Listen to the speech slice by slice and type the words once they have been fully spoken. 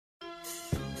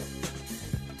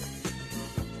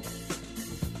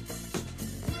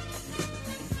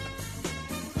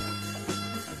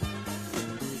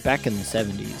Back in the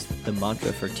 70s, the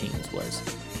mantra for teens was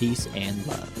peace and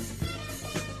love.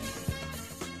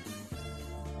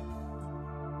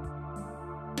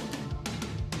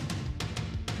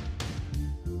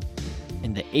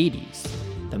 In the 80s,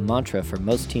 the mantra for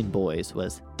most teen boys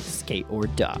was skate or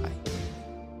die.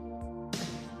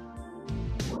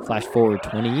 Flash forward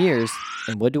 20 years,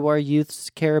 and what do our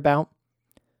youths care about?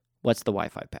 What's the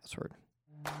Wi-Fi password?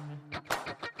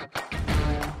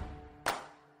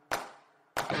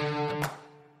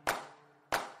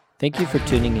 Thank you for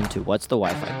tuning into What's the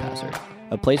Wi-Fi Password,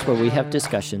 a place where we have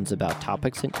discussions about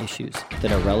topics and issues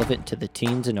that are relevant to the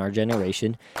teens in our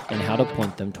generation and how to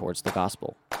point them towards the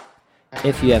gospel.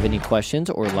 If you have any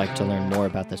questions or would like to learn more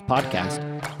about this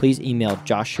podcast, please email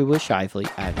Joshua Shively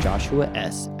at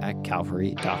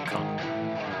joshuas@calvary.com.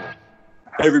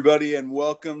 Hey everybody, and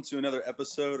welcome to another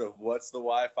episode of What's the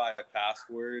Wi-Fi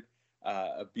Password,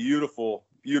 a beautiful,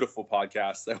 beautiful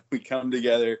podcast that we come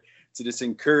together to just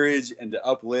encourage and to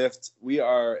uplift. We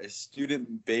are a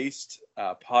student-based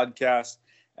podcast,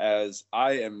 as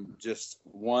I am just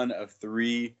one of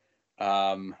three,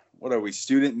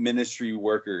 student ministry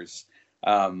workers.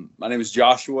 My name is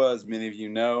Joshua, as many of you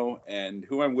know, and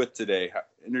who I'm with today.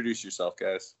 Introduce yourself,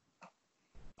 guys.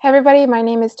 Hey everybody, my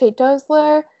name is Tate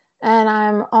Dosler, and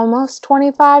I'm almost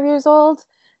 25 years old,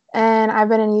 and I've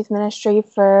been in youth ministry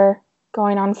for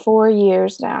going on 4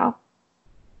 years now.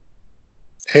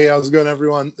 Hey, how's it going,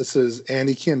 everyone? This is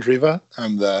Andy Kiandriva.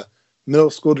 I'm the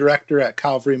middle school director at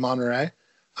Calvary Monterey.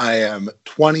 I am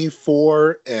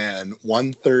 24 and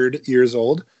 1/3 years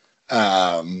old.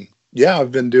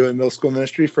 I've been doing middle school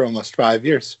ministry for almost 5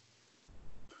 years.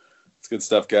 It's good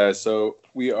stuff, guys. So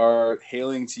we are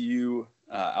hailing to you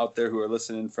out there who are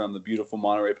listening from the beautiful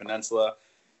Monterey Peninsula,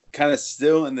 kind of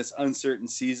still in this uncertain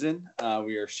season.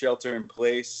 We are shelter in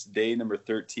place, day number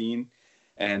 13.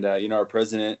 And, our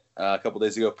president a couple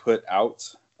days ago put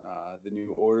out the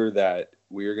new order that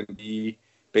we are going to be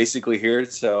basically here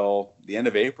till the end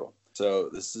of April. So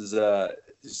this is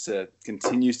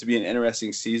continues to be an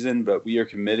interesting season, but we are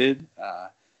committed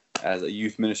as a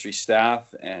youth ministry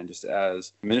staff and just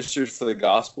as ministers for the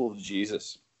gospel of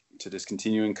Jesus to just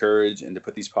continue to encourage and to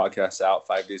put these podcasts out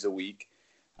 5 days a week,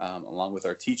 along with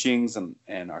our teachings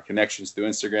and our connections through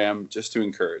Instagram, just to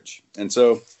encourage. And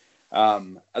so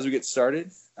as we get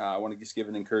started, I want to just give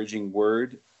an encouraging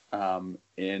word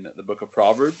in the book of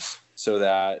Proverbs so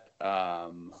that,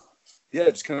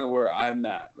 just kind of where I'm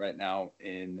at right now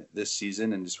in this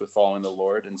season and just with following the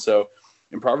Lord. And so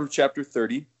in Proverbs chapter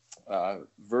 30,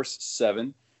 verse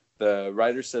 7, the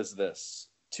writer says this: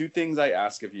 2 things I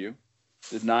ask of you,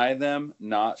 deny them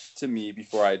not to me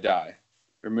before I die.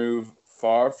 Remove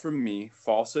far from me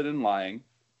falsehood and lying.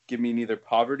 Give me neither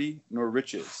poverty nor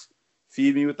riches.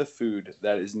 Feed me with the food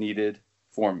that is needed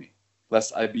for me,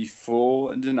 lest I be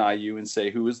full and deny you and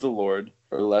say, who is the Lord?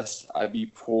 Or lest I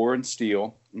be poor and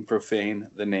steal and profane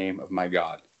the name of my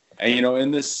God. And,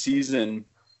 in this season,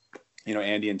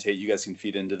 Andy and Tate, you guys can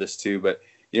feed into this too. But,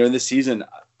 in this season,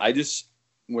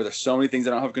 where there's so many things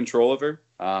I don't have control over,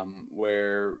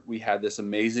 where we had this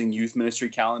amazing youth ministry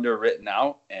calendar written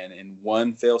out, and in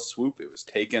one fell swoop, it was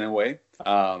taken away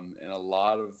in a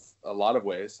lot of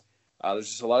ways. There's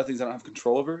just a lot of things I don't have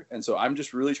control over. And so I'm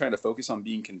just really trying to focus on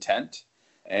being content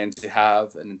and to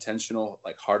have an intentional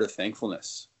heart of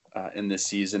thankfulness in this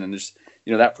season. And just,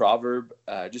 that proverb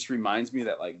just reminds me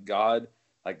that God,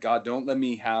 don't let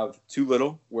me have too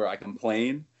little where I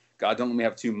complain. God, don't let me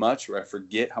have too much where I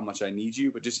forget how much I need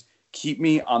you, but just keep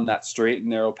me on that straight and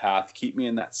narrow path. Keep me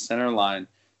in that center line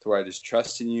to where I just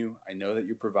trust in you. I know that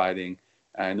you're providing,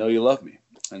 and I know you love me.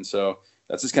 And so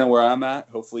that's just kind of where I'm at.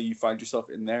 Hopefully you find yourself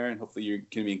in there, and hopefully you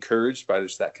can be encouraged by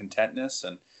just that contentness.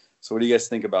 And so what do you guys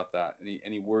think about that?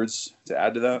 Any words to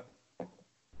add to that?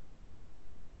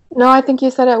 No, I think you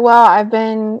said it well. I've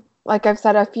been, like I've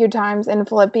said a few times in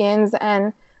Philippians,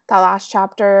 and that last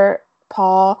chapter,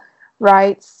 Paul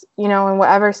writes, in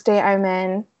whatever state I'm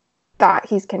in, that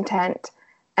he's content.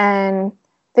 And I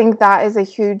think that is a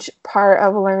huge part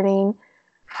of learning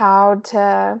how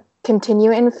to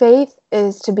continue in faith,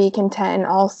 is to be content in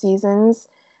all seasons.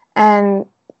 And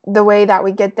the way that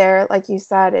we get there, like you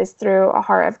said, is through a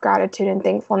heart of gratitude and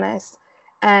thankfulness.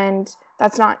 And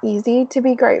that's not easy to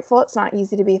be grateful. It's not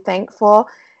easy to be thankful.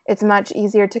 It's much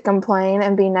easier to complain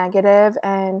and be negative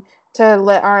and to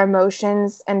let our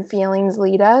emotions and feelings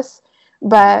lead us.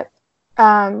 But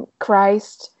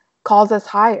Christ calls us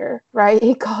higher, right?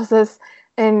 He calls us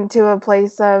into a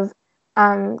place of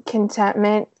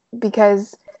contentment,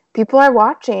 because people are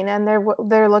watching and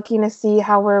they're looking to see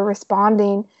how we're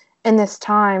responding in this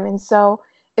time. And so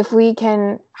if we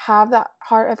can have that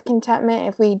heart of contentment,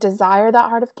 if we desire that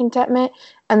heart of contentment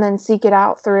and then seek it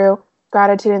out through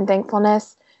gratitude and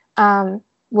thankfulness,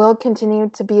 we'll continue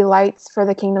to be lights for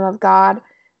the kingdom of God,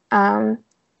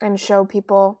 and show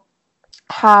people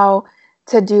how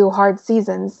to do hard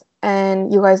seasons.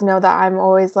 And you guys know that I'm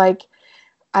always like,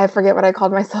 I forget what I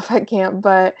called myself at camp,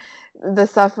 but the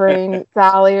suffering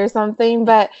Sally or something.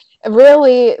 But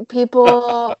really,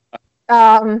 people,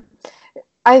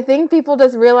 I think people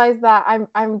just realize that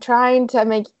I'm trying to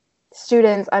make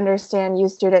students understand, you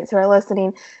students who are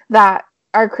listening, that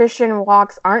our Christian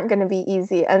walks aren't going to be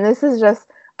easy. And this is just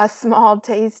a small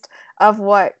taste of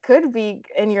what could be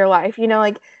in your life. You know,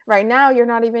 like right now, you're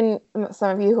not even,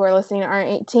 some of you who are listening aren't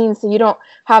 18, so you don't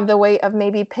have the weight of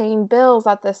maybe paying bills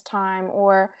at this time,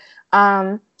 or,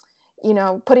 you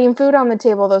know, putting food on the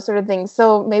table, those sort of things.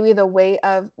 So maybe the weight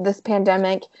of this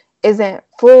pandemic isn't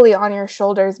fully on your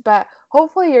shoulders, but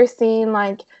hopefully you're seeing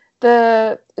like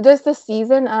the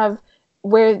season of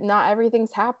where not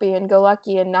everything's happy and go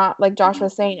lucky, and not, like Josh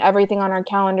was saying, everything on our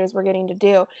calendars we're getting to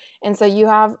do. And so you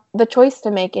have the choice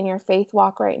to make in your faith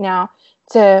walk right now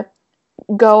to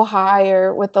go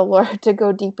higher with the Lord, to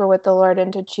go deeper with the Lord,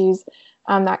 and to choose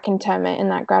that contentment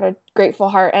and that grateful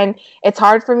heart. And it's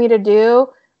hard for me to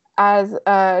do as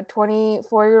a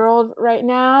 24-year-old right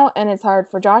now, and it's hard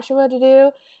for Joshua to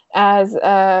do as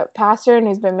a pastor, and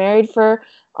he's been married for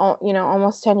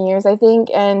almost 10 years, I think.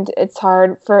 And it's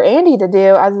hard for Andy to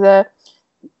do as the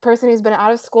person who's been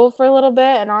out of school for a little bit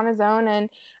and on his own. And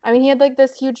I mean, he had like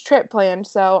this huge trip planned,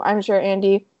 so I'm sure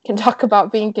Andy can talk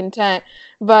about being content,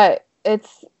 but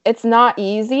it's not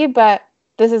easy. But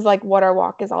this is like what our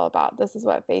walk is all about. This is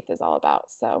what faith is all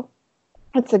about. So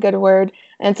it's a good word,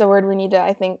 and it's a word we need to,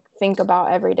 I think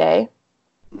about every day.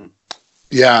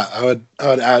 Yeah, I would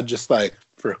add, just like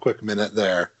for a quick minute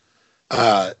there,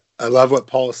 I love what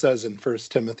Paul says in 1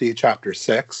 Timothy chapter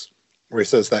 6, where he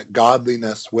says that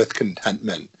godliness with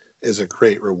contentment is a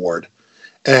great reward.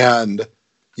 And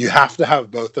you have to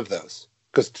have both of those,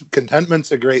 because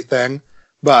contentment's a great thing,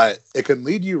 but it can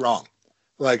lead you wrong.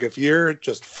 Like if you're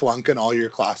just flunking all your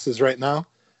classes right now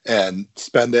and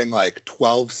spending like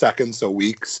 12 seconds a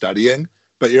week studying,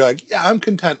 but you're like, yeah, I'm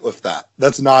content with that.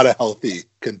 That's not a healthy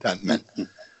contentment.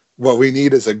 What we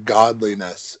need is a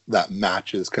godliness that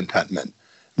matches contentment,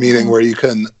 meaning where you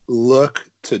can look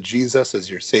to Jesus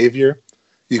as your Savior.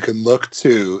 You can look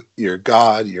to your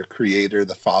God, your Creator,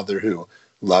 the Father who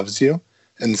loves you,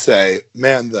 and say,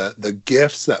 man, the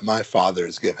gifts that my Father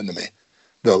has given to me,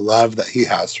 the love that he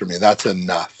has for me, that's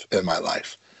enough in my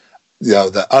life. You know,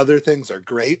 the other things are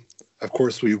great. Of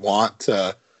course, we want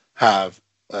to have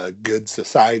a good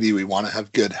society. We want to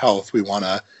have good health. We want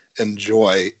to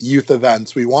enjoy youth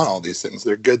events. We want all these things.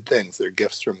 They're good things. They're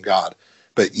gifts from God.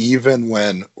 But even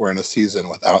when we're in a season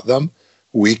without them,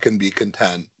 we can be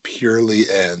content purely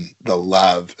in the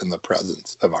love and the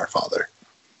presence of our Father.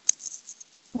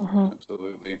 Mm-hmm.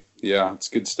 Absolutely. Yeah, it's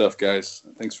good stuff, guys.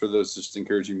 Thanks for those just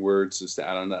encouraging words just to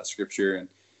add on that scripture. And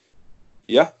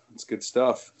yeah, it's good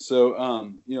stuff.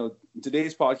 So,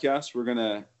 today's podcast, we're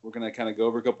gonna kind of go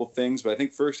over a couple things, but I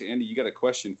think first, Andy, you got a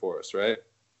question for us, right?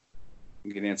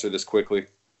 You can answer this quickly.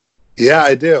 Yeah,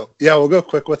 I do. Yeah, we'll go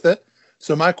quick with it.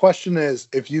 So my question is,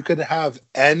 if you could have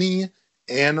any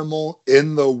animal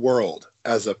in the world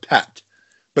as a pet,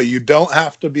 but you don't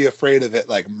have to be afraid of it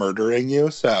like murdering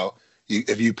you. So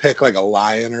if you pick like a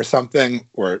lion or something,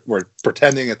 we're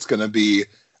pretending it's going to be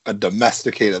a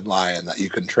domesticated lion that you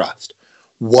can trust.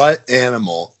 What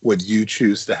animal would you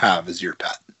choose to have as your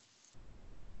pet?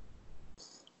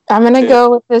 I'm going to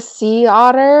go with the sea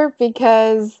otter,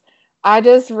 because I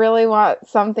just really want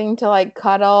something to like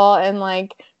cuddle and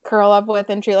like curl up with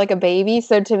and treat like a baby.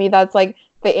 So to me, that's like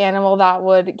the animal that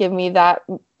would give me that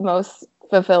most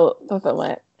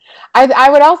fulfillment. I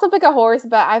would also pick a horse,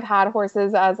 but I've had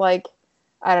horses as like,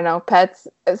 I don't know, pets.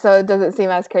 So it doesn't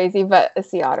seem as crazy, but a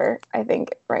sea otter, I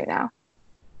think, right now.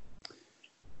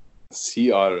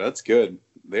 Sea otter, that's good.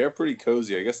 They are pretty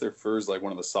cozy. I guess their fur is like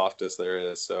one of the softest there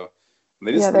is. So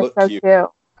they just look so cute.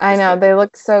 I know, they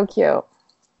look so cute.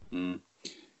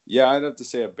 Yeah, I'd have to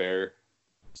say a bear.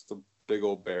 Just a big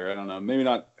old bear. I don't know. Maybe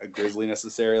not a grizzly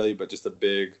necessarily, but just a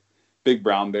big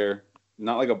brown bear.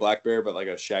 Not like a black bear, but like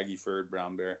a shaggy furred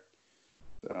brown bear.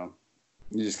 So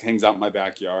he just hangs out in my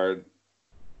backyard,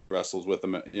 wrestles with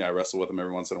them. Yeah, I wrestle with him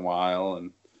every once in a while.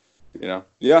 And,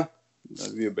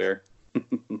 that'd be a bear.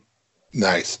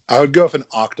 Nice. I would go with an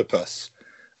octopus.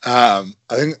 I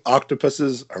think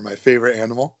octopuses are my favorite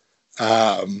animal.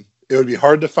 It would be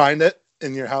hard to find it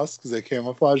in your house because they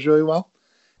camouflage really well,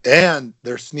 and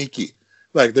they're sneaky.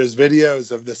 Like there's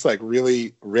videos of this like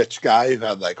really rich guy who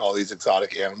had like all these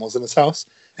exotic animals in his house.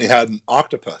 And he had an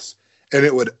octopus, and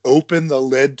it would open the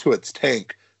lid to its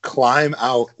tank, climb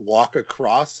out, walk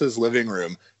across his living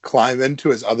room, climb into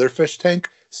his other fish tank,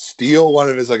 steal one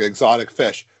of his like exotic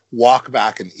fish, walk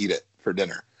back and eat it for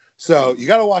dinner. So you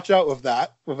got to watch out with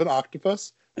that, with an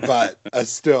octopus. But I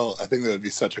think that would be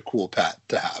such a cool pet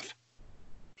to have.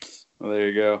 Well, there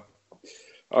you go.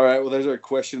 All right. Well, there's our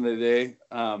question of the day.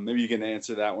 Maybe you can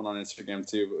answer that one on Instagram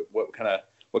too. What kind of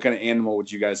animal would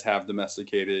you guys have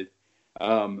domesticated?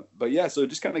 But yeah, so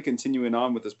just kind of continuing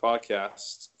on with this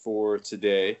podcast for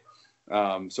today.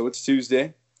 So it's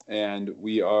Tuesday, and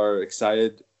we are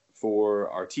excited for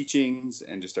our teachings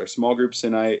and just our small groups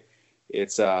tonight.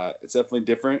 It's definitely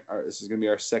different. This is going to be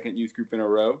our second youth group in a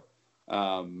row.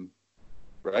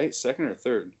 Right? Second or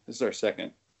third? This is our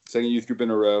second youth group in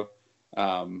a row.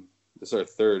 This is our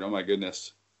third. Oh my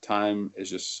goodness. Time is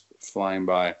just flying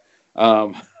by.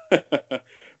 But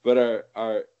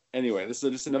anyway, this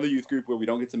is just another youth group where we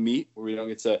don't get to meet, where we don't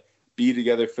get to be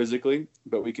together physically,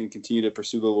 but we can continue to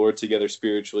pursue the Lord together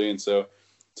spiritually. And so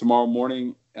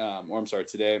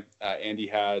today, Andy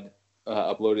had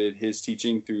uploaded his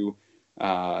teaching through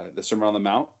the Sermon on the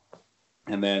Mount,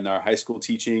 and then our high school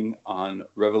teaching on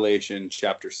Revelation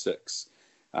chapter 6.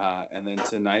 And then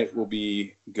tonight we'll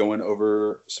be going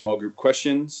over small group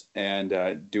questions and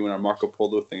doing our Marco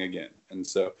Polo thing again. And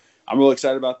so I'm really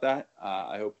excited about that.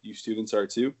 I hope you students are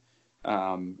too.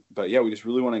 But yeah, we just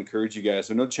really want to encourage you guys.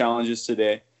 So no challenges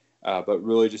today, but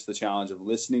really just the challenge of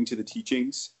listening to the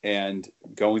teachings and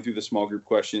going through the small group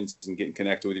questions and getting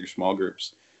connected with your small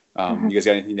groups. You guys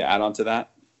got anything to add on to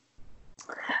that?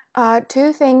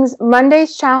 Two things.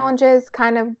 Monday's challenges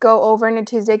kind of go over into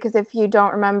Tuesday, because if you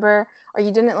don't remember or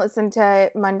you didn't listen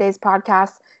to Monday's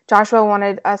podcast, Joshua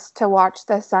wanted us to watch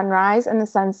the sunrise and the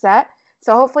sunset.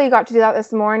 So hopefully you got to do that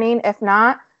this morning. If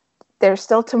not, there's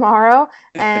still tomorrow,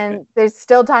 and there's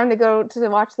still time to go to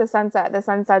watch the sunset. The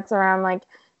sunset's around like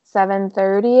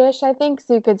 7:30ish, I think.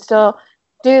 So you could still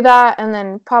do that and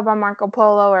then pop on Marco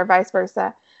Polo or vice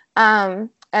versa.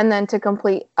 And then to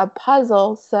complete a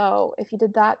puzzle. So if you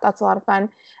did that, that's a lot of fun.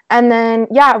 And then,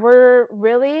 yeah, we're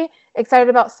really excited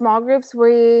about small groups.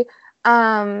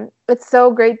 It's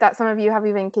so great that some of you have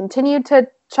even continued to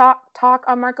talk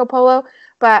on Marco Polo.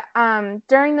 But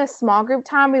during this small group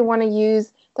time, we want to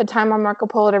use the time on Marco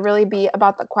Polo to really be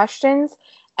about the questions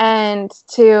and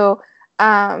to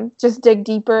just dig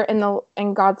deeper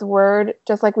in God's word,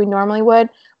 just like we normally would.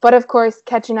 But of course,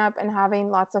 catching up and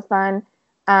having lots of fun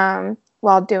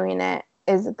while doing it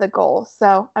is the goal.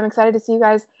 So I'm excited to see you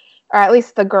guys, or at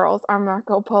least the girls, on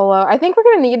Marco Polo. I think we're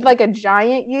going to need like a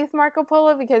giant youth Marco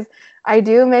Polo, because I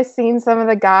do miss seeing some of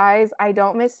the guys. I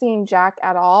don't miss seeing Jack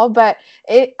at all, but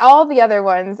all the other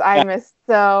ones I miss.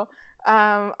 So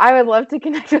I would love to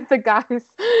connect with the guys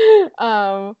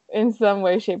in some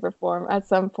way, shape, or form at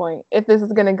some point, if this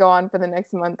is going to go on for the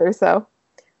next month or so.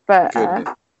 But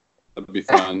that'd be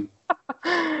fun.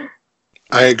 I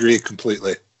agree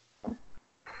completely.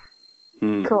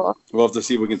 Cool. We'll have to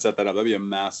see if we can set that up. That'd be a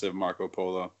massive Marco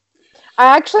Polo.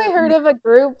 I actually heard of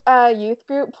a youth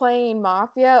group playing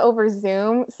Mafia over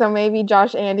Zoom. So maybe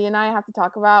Josh, Andy, and I have to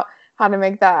talk about how to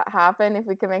make that happen, if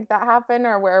we can make that happen,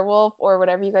 or Werewolf, or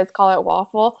whatever you guys call it,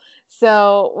 Waffle.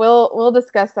 So we'll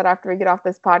discuss that after we get off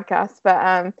this podcast.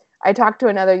 But I talked to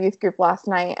another youth group last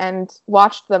night and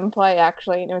watched them play,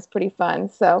 actually, and it was pretty fun.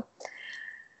 So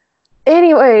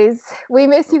anyways, we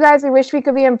miss you guys. We wish we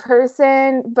could be in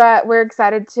person, but we're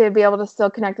excited to be able to still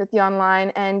connect with you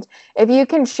online. And if you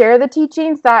can share the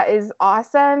teachings, that is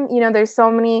awesome. You know, there's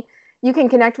so many, you can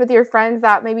connect with your friends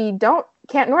that maybe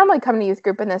can't normally come to youth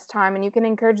group in this time, and you can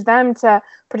encourage them to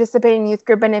participate in youth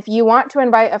group. And if you want to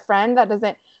invite a friend that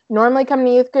doesn't normally come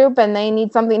to youth group and they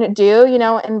need something to do, you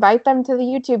know, invite them to the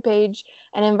YouTube page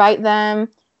and invite them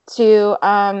to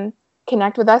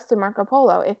connect with us through Marco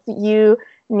Polo. If you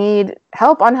need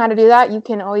help on how to do that, you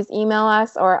can always email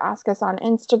us or ask us on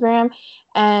Instagram,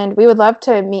 and we would love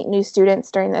to meet new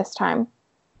students during this time.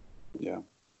 Yeah,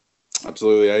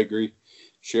 absolutely. I agree.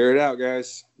 Share it out,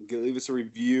 guys. Leave us a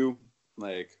review.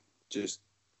 Like, just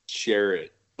share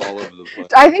it all over the place.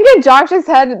 I think in Josh's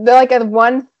head, like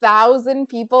 1,000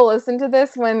 people listen to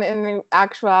this, when in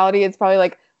actuality it's probably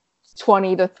like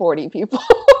 20 to 40 people.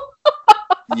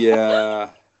 Yeah.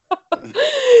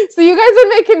 So you guys would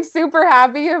make him super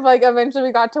happy if like eventually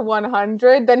we got to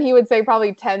 100. Then he would say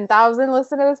probably 10,000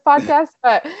 listen to this podcast.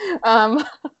 But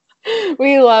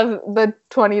we love the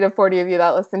 20 to 40 of you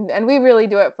that listen, and we really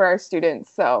do it for our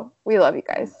students. So we love you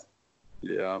guys.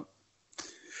 Yeah.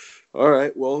 All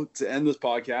right. Well, to end this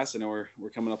podcast, I know we're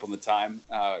coming up on the time.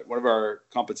 One of our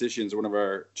competitions, one of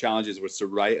our challenges was to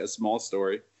write a small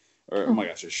story, or oh my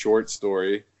gosh, a short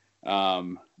story.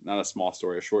 Not a small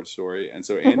story, a short story. And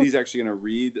so Andy's actually going to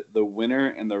read the winner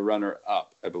and the runner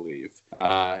up, I believe,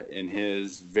 in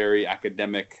his very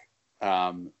academic,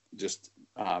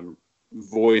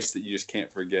 voice that you just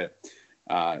can't forget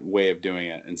way of doing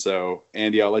it. And so,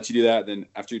 Andy, I'll let you do that. Then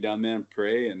after you're done, man,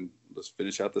 pray and let's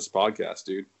finish out this podcast,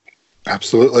 dude.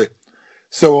 Absolutely.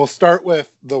 So we'll start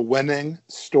with the winning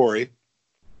story,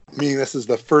 meaning this is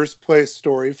the first place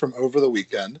story from over the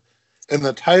weekend. And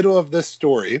the title of this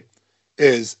story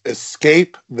is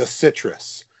Escape the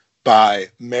Citrus by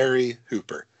Mary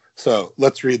Hooper. So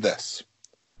let's read this.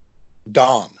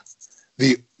 Dawn.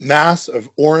 The mass of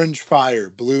orange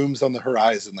fire blooms on the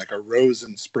horizon like a rose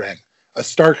in spring, a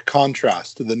stark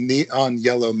contrast to the neon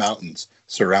yellow mountains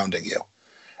surrounding you.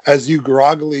 As you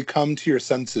groggily come to your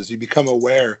senses, you become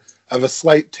aware of a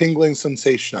slight tingling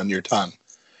sensation on your tongue.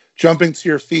 Jumping to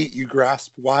your feet, you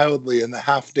grasp wildly in the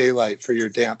half-daylight for your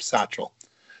damp satchel.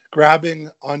 Grabbing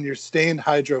on your stained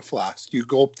hydro flask, you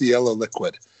gulp the yellow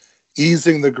liquid,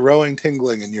 easing the growing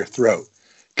tingling in your throat.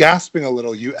 Gasping a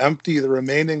little, you empty the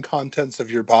remaining contents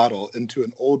of your bottle into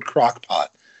an old crock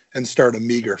pot and start a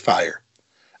meager fire.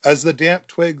 As the damp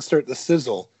twigs start to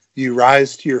sizzle, you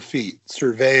rise to your feet,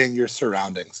 surveying your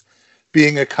surroundings.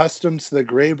 Being accustomed to the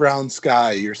gray-brown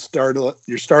sky, you're startled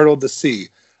to see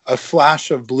a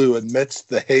flash of blue amidst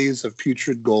the haze of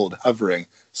putrid gold hovering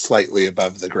slightly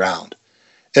above the ground.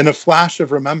 In a flash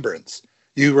of remembrance,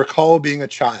 you recall being a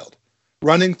child,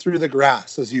 running through the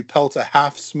grass as you pelt a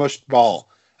half-smushed ball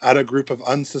at a group of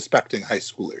unsuspecting high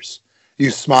schoolers.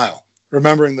 You smile,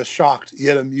 remembering the shocked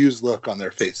yet amused look on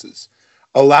their faces.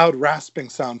 A loud rasping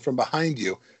sound from behind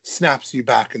you snaps you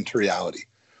back into reality.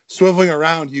 Swiveling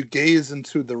around, you gaze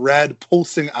into the red,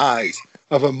 pulsing eyes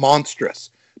of a monstrous,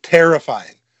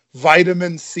 terrifying,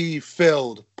 vitamin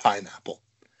C-filled pineapple.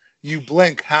 You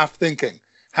blink, half thinking,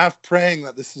 half praying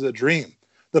that this is a dream.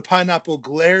 The pineapple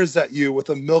glares at you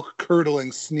with a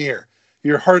milk-curdling sneer.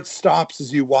 Your heart stops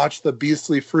as you watch the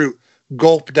beastly fruit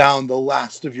gulp down the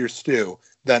last of your stew,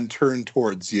 then turn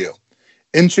towards you.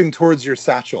 Inching towards your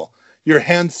satchel, your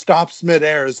hand stops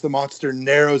midair as the monster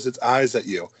narrows its eyes at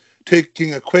you.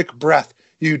 Taking a quick breath,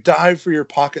 you dive for your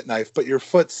pocket knife, but your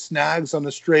foot snags on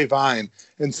a stray vine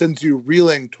and sends you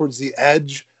reeling towards the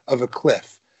edge of a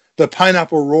cliff. The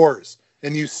pineapple roars,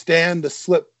 and you start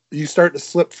to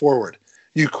slip forward.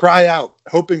 You cry out,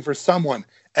 hoping for someone,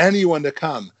 anyone to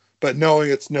come, but knowing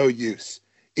it's no use.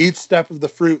 Each step of the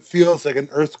fruit feels like an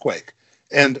earthquake,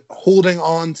 and holding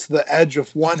on to the edge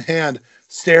of one hand,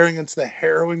 staring into the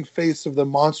harrowing face of the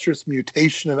monstrous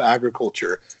mutation of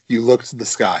agriculture, you look to the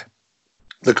sky.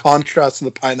 The contrast of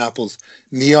the pineapple's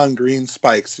neon green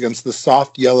spikes against the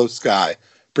soft yellow sky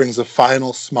brings a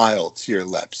final smile to your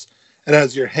lips. And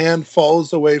as your hand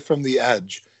falls away from the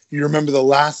edge, you remember the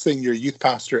last thing your youth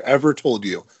pastor ever told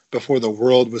you before the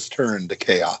world was turned to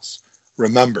chaos.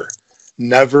 Remember,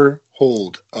 never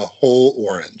hold a whole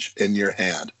orange in your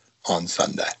hand on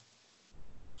Sunday.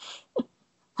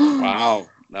 Wow,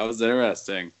 that was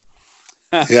interesting.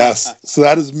 Yes, so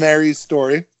that is Mary's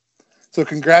story. So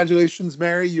congratulations,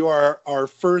 Mary. You are our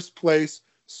first place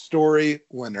story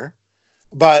winner.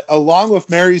 But along with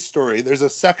Mary's story, there's a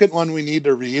second one we need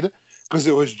to read because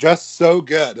it was just so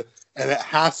good and it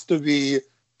has to be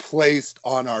placed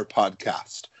on our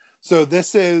podcast. So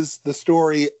this is the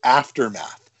story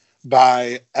Aftermath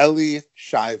by Ellie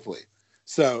Shively.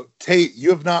 So Tate, you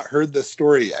have not heard this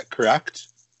story yet, correct?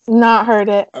 Not heard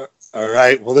it. All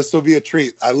right. Well, this will be a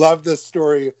treat. I love this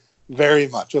story very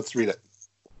much. Let's read it.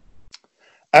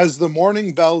 As the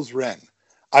morning bells ring,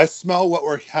 I smell what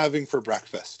we're having for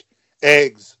breakfast.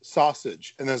 Eggs,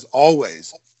 sausage, and as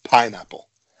always, pineapple.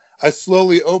 I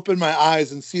slowly open my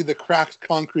eyes and see the cracked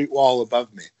concrete wall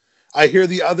above me. I hear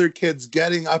the other kids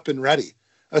getting up and ready.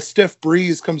 A stiff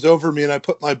breeze comes over me and I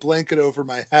put my blanket over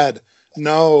my head.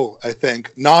 No, I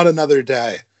think, not another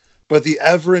day. But the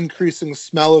ever-increasing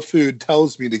smell of food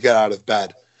tells me to get out of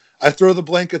bed. I throw the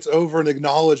blankets over and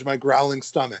acknowledge my growling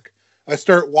stomach. I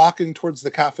start walking towards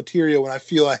the cafeteria when I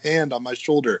feel a hand on my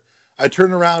shoulder. I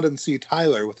turn around and see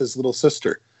Tyler with his little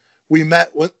sister. We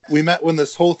met when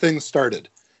this whole thing started.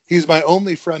 He's my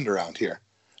only friend around here.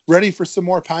 Ready for some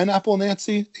more pineapple,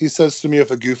 Nancy? He says to me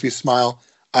with a goofy smile.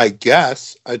 I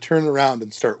guess. I turn around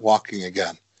and start walking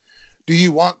again. Do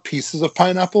you want pieces of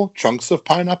pineapple, chunks of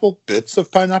pineapple, bits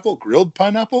of pineapple, grilled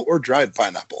pineapple, or dried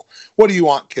pineapple? What do you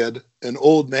want, kid? An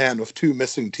old man with 2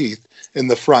 missing teeth in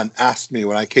the front asked me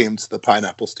when I came to the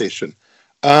pineapple station.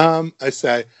 I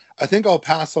say, I think I'll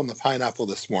pass on the pineapple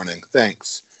this morning.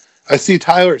 Thanks. I see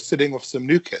Tyler sitting with some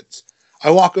new kids. I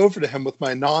walk over to him with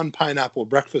my non-pineapple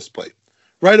breakfast plate.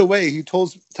 Right away, he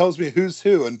tells me who's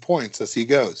who and points as he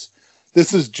goes.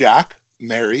 This is Jack,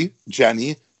 Mary,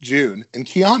 Jenny, June, and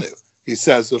Keanu, he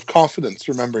says with confidence,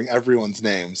 remembering everyone's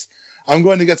names. I'm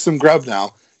going to get some grub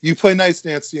now. You play nice,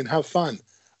 Nancy, and have fun.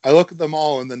 I look at them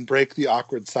all and then break the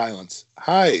awkward silence.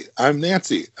 Hi, I'm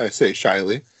Nancy, I say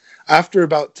shyly. After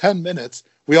about 10 minutes,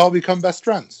 we all become best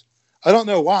friends. I don't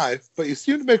know why, but you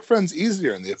seem to make friends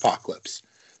easier in the apocalypse.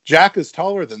 Jack is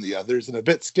taller than the others and a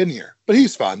bit skinnier, but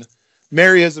he's fun.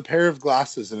 Mary has a pair of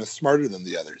glasses and is smarter than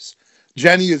the others.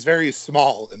 Jenny is very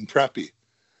small and preppy.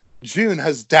 June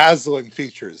has dazzling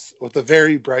features with a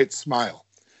very bright smile.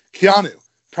 Keanu,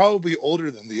 probably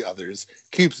older than the others,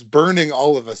 keeps burning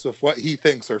all of us with what he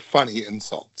thinks are funny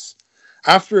insults.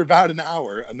 After about an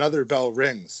hour, another bell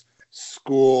rings.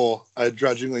 School, I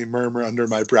drudgingly murmur under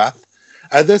my breath.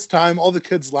 At this time, all the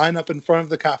kids line up in front of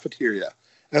the cafeteria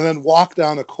and then walk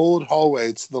down a cold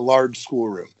hallway to the large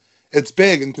schoolroom. It's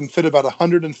big and can fit about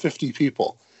 150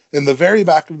 people. In the very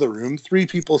back of the room, 3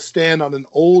 people stand on an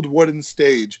old wooden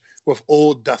stage with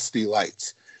old dusty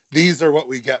lights. These are what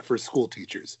we get for school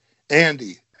teachers.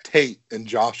 Andy, Tate, and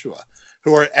Joshua,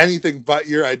 who are anything but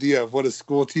your idea of what a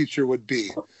school teacher would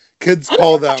be. Kids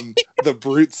call them the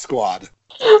Brute Squad.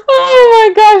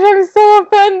 Oh my gosh, I'm so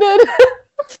offended.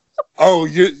 Oh,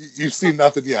 you've seen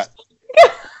nothing yet.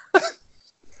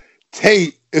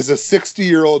 Tate is a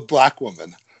 60-year-old black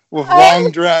woman with long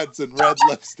dreads and red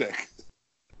lipstick.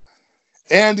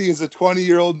 Andy is a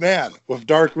 20-year-old man with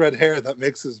dark red hair that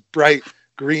makes his bright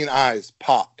green eyes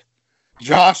pop.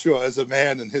 Joshua is a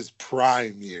man in his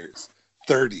prime years,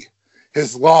 30.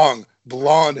 His long,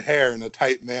 blonde hair in a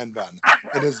tight man bun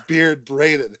and his beard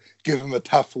braided give him a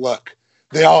tough look.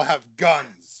 They all have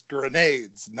guns,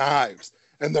 grenades, knives,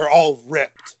 and they're all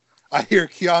ripped. I hear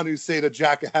Keanu say to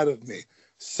Jack ahead of me,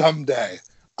 someday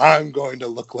I'm going to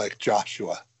look like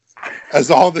Joshua. As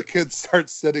all the kids start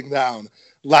sitting down,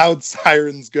 loud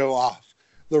sirens go off.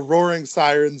 The roaring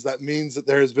sirens that means that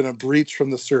there has been a breach from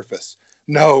the surface.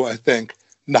 No, I think,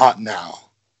 not now.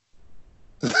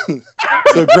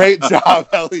 So great job,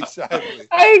 Ellie Shively.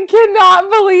 I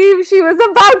cannot believe she was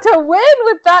about to win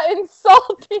with that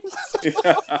insulting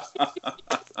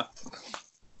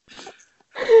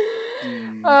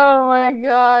Oh my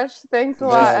gosh. Thanks a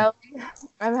lot, Ellie.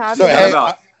 I'm happy. So,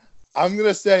 hey, I'm going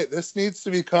to say this needs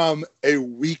to become a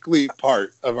weekly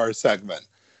part of our segment.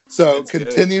 So that's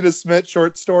continue to submit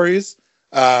short stories,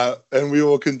 and we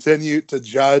will continue to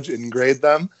judge and grade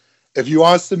them. If you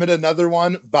want to submit another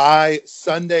one by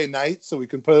Sunday night so we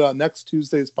can put it on next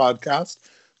Tuesday's podcast,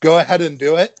 go ahead and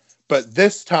do it. But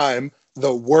this time,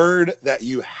 the word that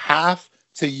you have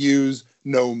to use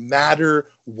no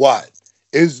matter what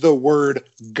is the word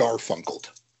Garfunkeled.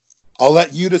 I'll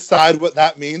let you decide what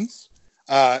that means.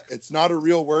 It's not a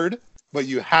real word, but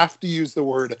you have to use the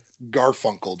word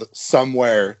Garfunkeled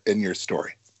somewhere in your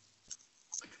story.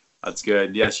 That's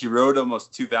good. Yeah, she wrote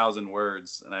almost 2,000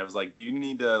 words, and I was like, you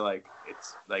need to,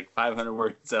 it's like 500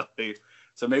 words, Ellie.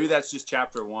 So maybe that's just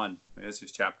chapter 1. Maybe that's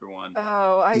just chapter 1.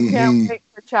 Oh, I can't wait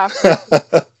for chapter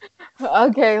 1.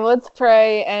 Okay, let's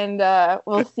pray, and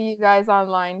we'll see you guys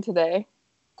online tonight.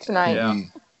 Yeah.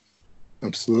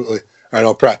 Absolutely. All right,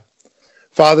 I'll pray.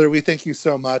 Father, we thank you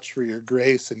so much for your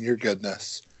grace and your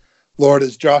goodness. Lord,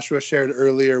 as Joshua shared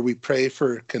earlier, we pray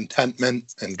for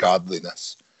contentment and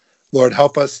godliness. Lord,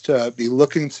 help us to be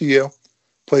looking to you,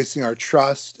 placing our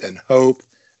trust and hope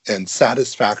and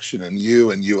satisfaction in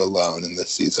you and you alone in this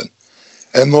season.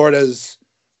 And Lord, as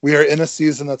we are in a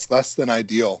season that's less than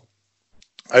ideal,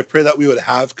 I pray that we would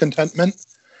have contentment.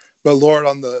 But Lord,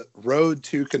 on the road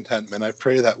to contentment, I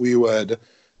pray that we would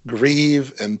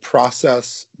grieve and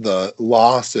process the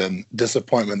loss and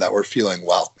disappointment that we're feeling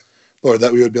well. Lord,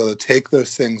 that we would be able to take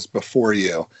those things before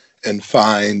you and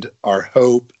find our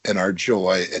hope and our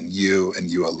joy in you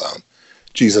and you alone.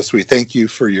 Jesus, we thank you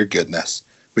for your goodness.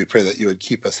 We pray that you would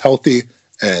keep us healthy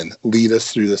and lead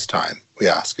us through this time. We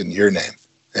ask in your name.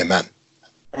 Amen.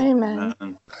 Amen.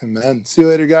 Amen. See you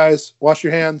later, guys. Wash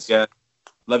your hands. Yeah.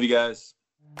 Love you guys.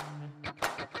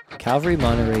 Calvary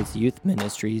Monterey's youth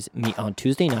ministries meet on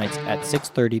Tuesday nights at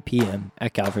 6:30 p.m.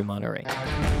 at Calvary Monterey.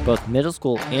 Both middle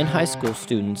school and high school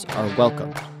students are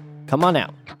welcome. Come on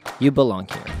out. You belong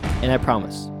here. And I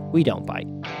promise, we don't bite.